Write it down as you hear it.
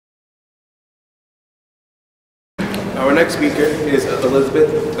Our next speaker is Elizabeth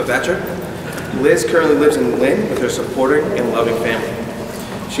Vatcher. Liz currently lives in Lynn with her supporting and loving family.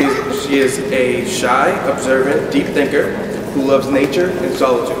 She is a shy, observant, deep thinker who loves nature and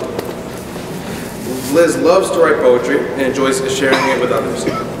solitude. Liz loves to write poetry and enjoys sharing it with others.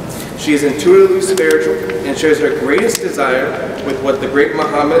 She is intuitively spiritual and shares her greatest desire with what the great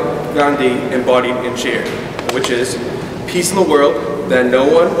Mahatma Gandhi embodied and shared, which is peace in the world, that no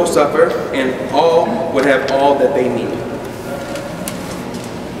one will suffer and all would have all that they need.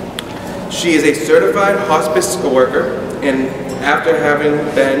 She is a certified hospice worker, and after having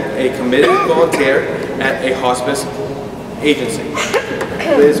been a committed volunteer at a hospice agency,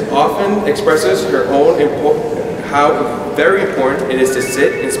 Liz often expresses her own how very important it is to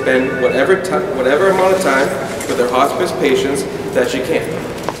sit and spend whatever amount of time with her hospice patients that she can.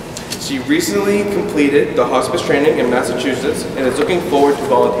 She recently completed the hospice training in Massachusetts and is looking forward to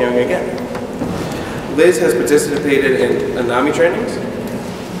volunteering again. Liz has participated in ANAMI trainings,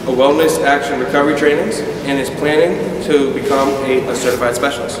 a wellness action recovery trainings, and is planning to become a certified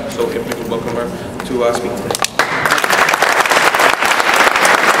specialist. So if we can welcome her to speak today.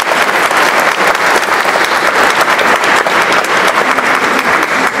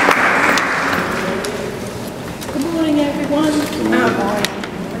 Good morning, everyone.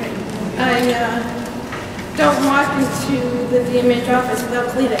 I don't walk into the DMH office without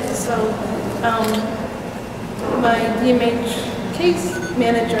Kleenex, so my DMH case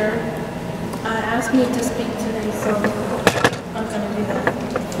manager asked me to speak today, so I'm going to do that.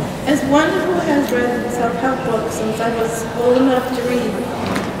 As one who has read self-help books since I was old enough to read,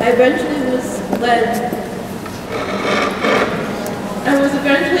 I was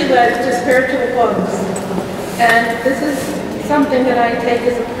eventually led to spiritual books, and this is something that I take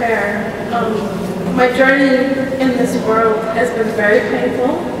as a prayer. My journey in this world has been very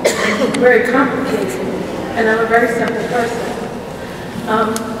painful, very complicated, and I'm a very simple person.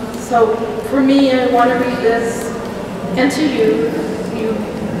 So for me, I want to read this, and to you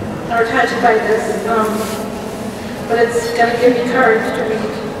are touched by this, but it's going to give me courage to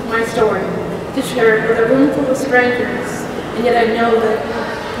read my story, to share it with a room full of strangers, and yet I know that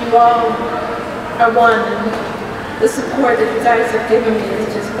you all are one, and the support that you guys have given me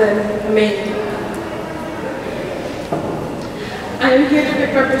has just been amazing. I am here to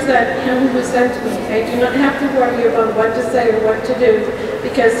represent him who sent me. I do not have to worry about what to say or what to do,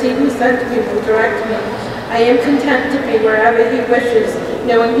 because he who sent me will direct me. I am content to be wherever he wishes,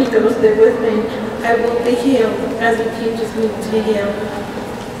 knowing he goes there with me. I will be healed as he teaches me to heal.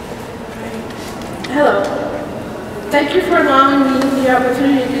 Hello. Thank you for allowing me the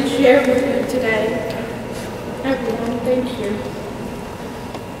opportunity to share with you today. Everyone, thank you.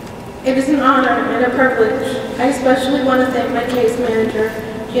 It is an honor and a privilege. I especially want to thank my case manager,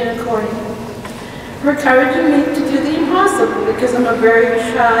 Gina Corey, for encouraging me to do the impossible, because I'm a very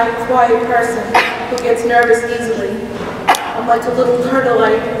shy, quiet person who gets nervous easily. I'm like a little turtle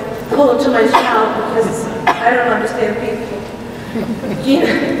I pull into my shell because I don't understand people.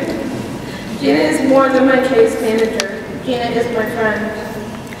 Gina is more than my case manager. Gina is my friend.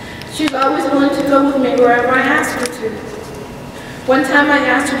 She's always willing to go with me wherever I ask her to. One time I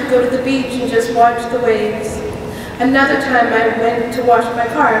asked her to go to the beach and just watch the waves. Another time I went to wash my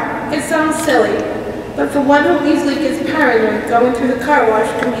car. It sounds silly, but for one who easily gets paranoid, going through the car wash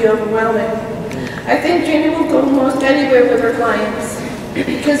can be overwhelming. I think Gina will go almost anywhere with her clients,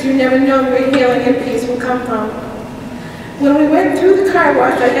 because you never know where healing and peace will come from. When we went through the car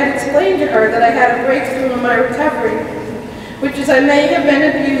wash, I had explained to her that I had a breakthrough in my recovery, which is I may have been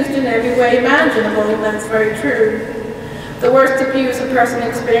abused in every way imaginable, and that's very true. The worst abuse a person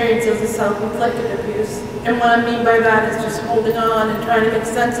experiences is self-inflicted abuse. And what I mean by that is just holding on and trying to make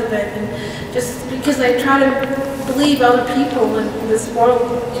sense of it. And just because I try to believe other people in this world.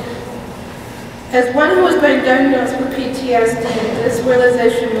 As one who has been diagnosed with PTSD, this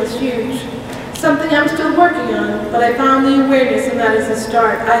realization was huge. Something I'm still working on, but I found the awareness, and that is a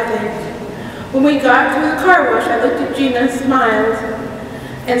start, I think. When we got through the car wash, I looked at Gina and smiled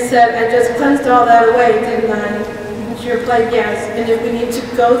and said, "I just cleansed all that away, didn't I?" She replied, "Yes, and if we need to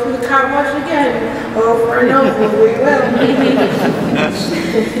go through the car wash again, over and over, we will."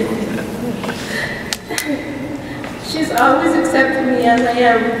 She's always accepted me as I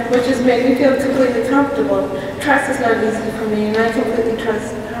am, which has made me feel completely comfortable. Trust is not easy for me, and I completely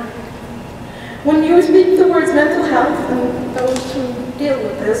trust her. When you speak the words mental health, and those who deal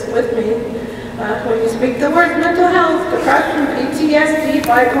with this with me, when you speak the word mental health, depression, PTSD,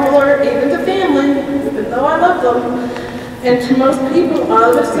 bipolar, even to family, even though I love them, and to most people, all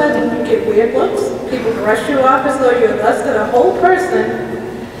of a sudden you get weird looks. People brush you off as though you're less than a whole person.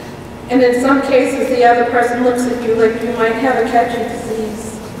 And in some cases, the other person looks at you like you might have a catchy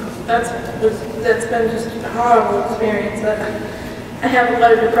disease. That's been just a horrible experience. I have a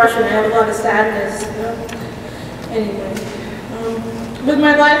lot of depression, I have a lot of sadness. Anyway, with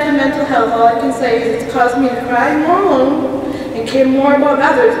my life and mental health, all I can say is it's caused me to cry more alone and care more about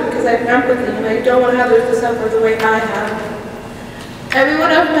others because I have empathy and I don't want others to suffer the way I have.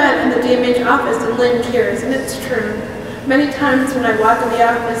 Everyone I've met in the DMH office in Lynn cares, and it's true. Many times when I walk in the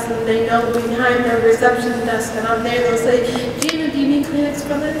office and they know behind their reception desk and I'm there, they'll say, "Gina, do you need Kleenex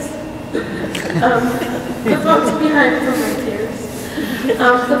for this?" The folks behind from my tears.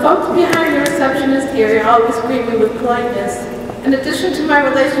 The folks behind the receptionist area always greet me with politeness. In addition to my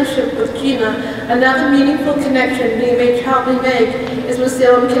relationship with Gina, another meaningful connection DMH helped me make is with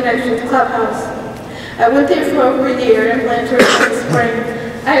Salem Connections Clubhouse. I went there for over a year and plan to return this spring.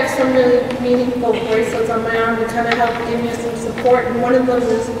 I have some really meaningful bracelets on my arm to kind of help give me some support, and one of them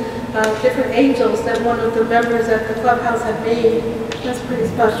is different angels that one of the members at the clubhouse had made. That's pretty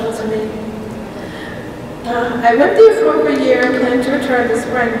special to me. I went there for over a year and plan to return this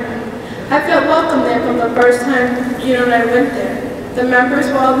spring. I felt welcome there from the first time Gina and I went there. The members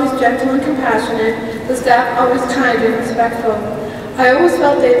were always gentle and compassionate, the staff always kind and respectful. I always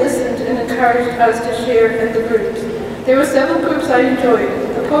felt they listened and encouraged us to share in the groups. There were several groups I enjoyed,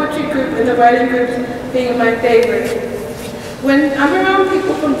 the poetry group and the writing groups being my favorite. When I'm around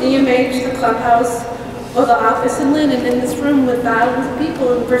people from DMH, the clubhouse, or the office in Lynn, and in this room with thousands of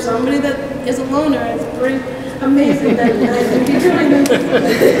people, and for somebody that is a loner, it's pretty amazing that I can be doing this.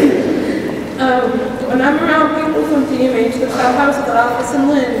 When I'm around people from DMH, the clubhouse, or the office in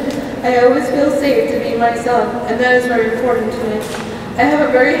Lynn, I always feel safe to be myself, and that is very important to me. I have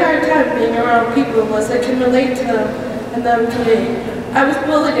a very hard time being around people unless I can relate to them and them to me. I was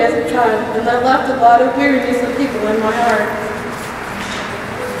bullied as a child, and that left a lot of weariness of people in my heart.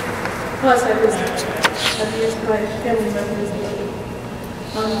 Plus, I was abused by family members.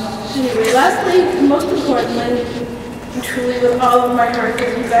 Anyway, lastly, and most importantly, and truly with all of my heart,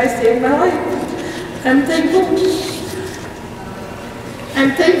 because you guys saved my life. I'm thankful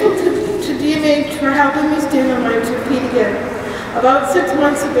to DMH for helping me stand on my 2 feet again. About 6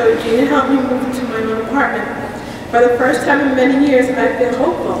 months ago, Gina helped me move into my own apartment. For the first time in many years, I feel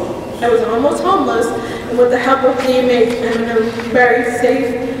hopeful. I was almost homeless, and with the help of DMH, I'm in a very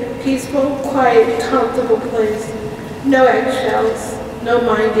safe, peaceful, quiet, comfortable place. No eggshells, no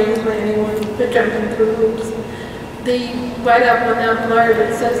mind games by anyone, but jumping through hoops. The write-up on that blurb,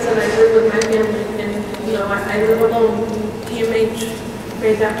 it says that I live with my family, and I live alone. DMH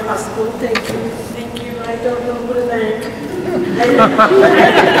made that possible. Thank you. Thank you. I don't know who to thank. I do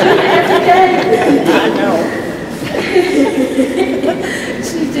every day. I know.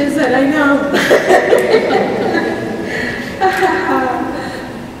 She just said, I know.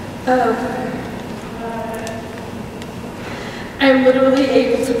 I'm literally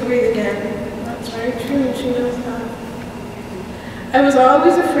able to breathe again. That's very true, and she knows that. I was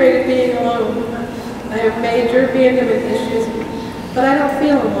always afraid of being alone. I have major abandonment issues, but I don't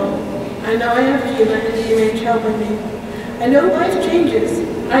feel alone. I know I have Gina and DMH helping me. I know life changes.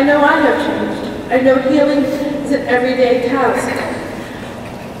 I know I have changed. I know healing is an everyday task.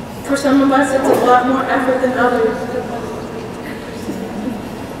 For some of us, it's a lot more effort than others.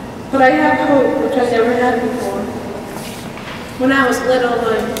 But I have hope, which I never had before. When I was little,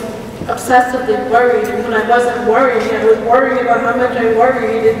 I obsessively worried, and when I wasn't worrying, I was worrying about how much I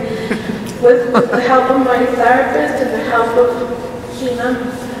worried. And with the help of my therapist and the help of Gina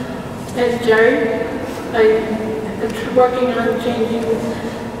and Jerry, I am working on changing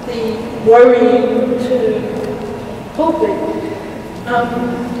the worrying to hoping.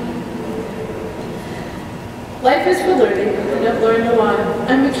 Life is for learning, and I've learned a lot.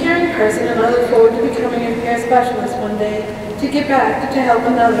 I'm a caring person, and I look forward to becoming a care specialist one day, to give back, to help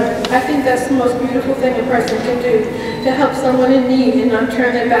another. I think that's the most beautiful thing a person can do, to help someone in need and not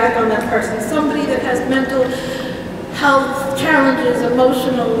turn their back on that person. Somebody that has mental health challenges,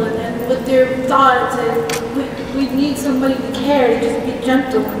 emotional, and with their thoughts, and we need somebody to care, to just be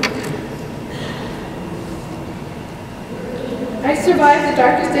gentle. I survived the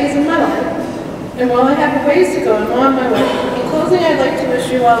darkest days of my life. And while I have a ways to go, I'm on my way. In closing, I'd like to wish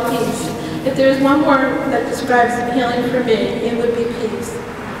you all peace. If there is one word that describes healing for me, it would be peace.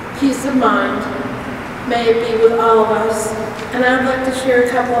 Peace of mind. May it be with all of us. And I'd like to share a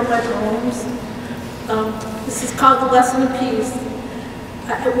couple of my poems. This is called The Lesson of Peace.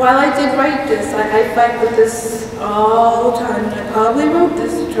 While I did write this, I fight with this all the time. And I probably wrote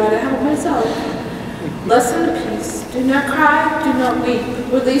this to try to help myself. Lesson of peace. Do not cry, do not weep.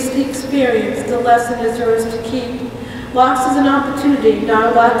 Release the experience. The lesson is yours to keep. Loss is an opportunity,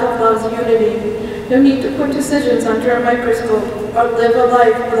 not a lack of love's unity. No need to put decisions under a microscope or live a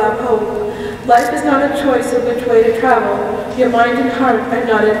life without hope. Life is not a choice of which way to travel. Your mind and heart are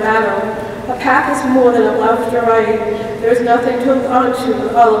not in battle. A path is more than a left or right. There is nothing to hold on to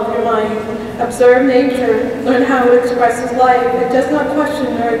with all of your mind. Observe nature, learn how it expresses life. It does not question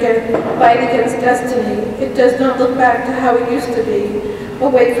or fight against destiny. It does not look back to how it used to be, or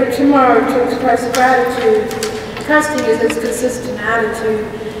wait for tomorrow to express gratitude. Trusting is its consistent attitude.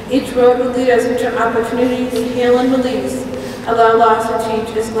 Each road will lead us into opportunity to heal and release. Allow loss to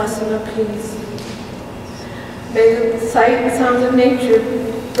teach its lesson of peace. May the sight and sounds of nature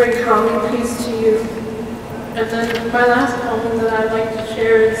bring calming peace to you. And then my last poem that I'd like to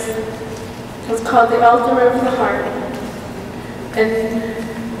share is called The Altar of the Heart. And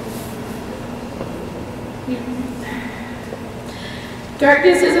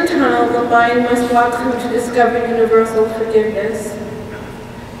darkness is a tunnel the mind must walk through to discover universal forgiveness.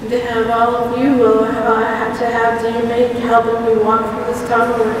 To have all of you will have to have dear mate helping me walk through this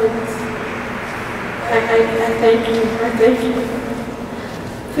tunnel. I thank you. I thank you.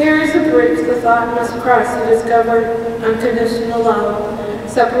 Fear is a bridge the thought must cross to discover unconditional love.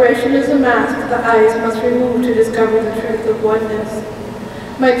 Separation is a mask the eyes must remove to discover the truth of oneness.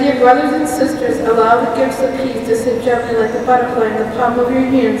 My dear brothers and sisters, allow the gifts of peace to sit gently like a butterfly in the palm of your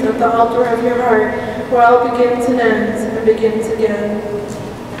hands at the altar of your heart, where all begins and ends and begins again.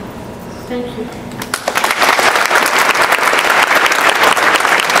 Thank you.